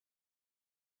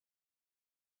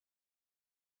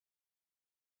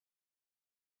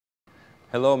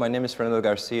Hello, my name is Fernando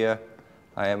Garcia.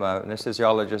 I am an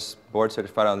anesthesiologist, board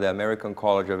certified on the American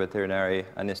College of Veterinary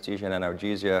Anesthesia and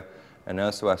Analgesia, and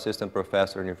also assistant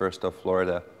professor at the University of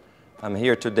Florida. I'm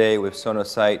here today with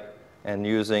Sonosite and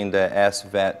using the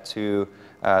SVET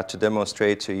to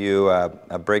demonstrate to you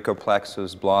a brachial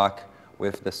plexus block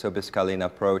with the subscalene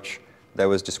approach that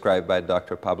was described by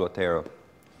Dr. Pablo Otero.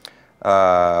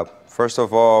 First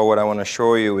of all, what I want to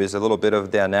show you is a little bit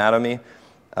of the anatomy.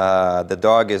 The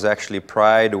dog is actually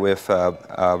pried with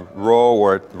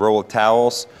roll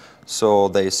towels, so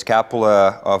the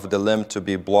scapula of the limb to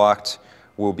be blocked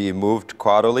will be moved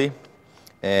caudally,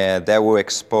 and that will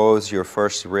expose your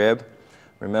first rib.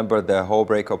 Remember, the whole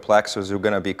brachial plexus is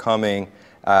going to be coming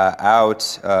out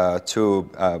to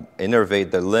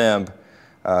innervate the limb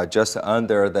just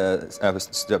under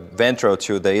the ventral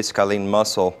to the scalene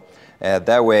muscle.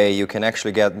 That way you can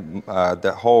actually get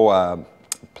the whole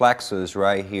plexus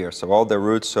right here. So all the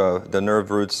roots, the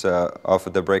nerve roots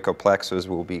of the brachial plexus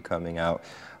will be coming out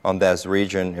on that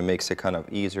region. It makes it kind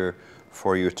of easier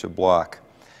for you to block.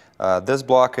 This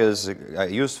block is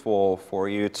useful for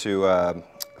you to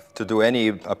do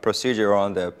any procedure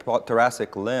on the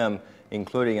thoracic limb,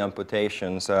 including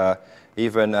amputations.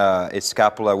 Even its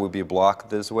scapula will be blocked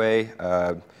this way.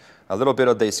 A little bit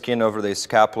of the skin over the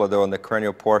scapula, though, on the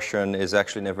cranial portion is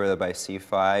actually innervated by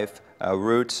C5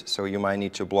 roots, so you might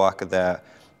need to block that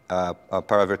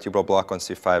paravertebral block on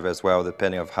C5 as well,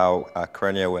 depending on how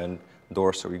cranial and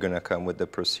dorsal you're going to come with the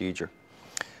procedure.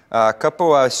 A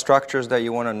couple of structures that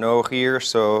you want to know here.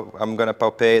 So I'm going to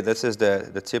palpate. This is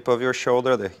the tip of your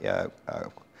shoulder, the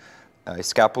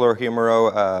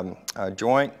scapulohumeral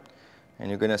joint, and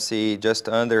you're going to see just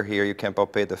under here you can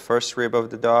palpate the first rib of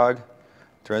the dog,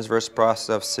 transverse process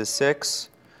of C6,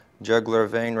 jugular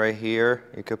vein right here.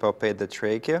 You can palpate the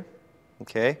trachea,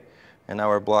 okay, and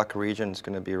our block region is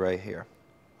going to be right here.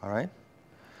 All right.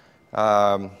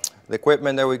 The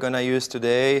equipment that we're going to use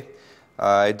today.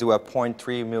 I do a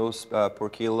 0.3 mils per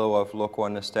kilo of local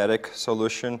anesthetic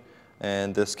solution,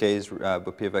 in this case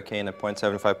bupivacaine at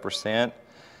 0.75%,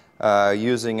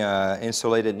 using an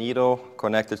insulated needle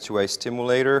connected to a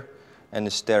stimulator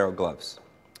and sterile gloves.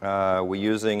 We're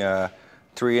using a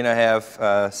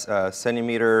 3.5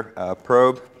 centimeter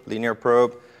probe, linear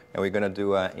probe, and we're going to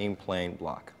do an in-plane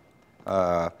block.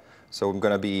 So I'm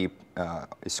going to be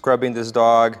scrubbing this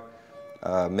dog,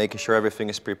 making sure everything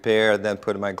is prepared, then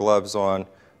putting my gloves on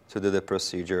to do the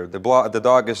procedure. The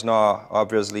dog is not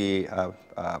obviously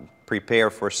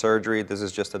prepared for surgery. This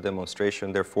is just a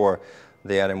demonstration. Therefore,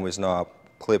 the animal is not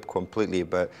clipped completely,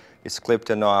 but it's clipped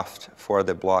enough for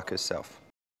the block itself.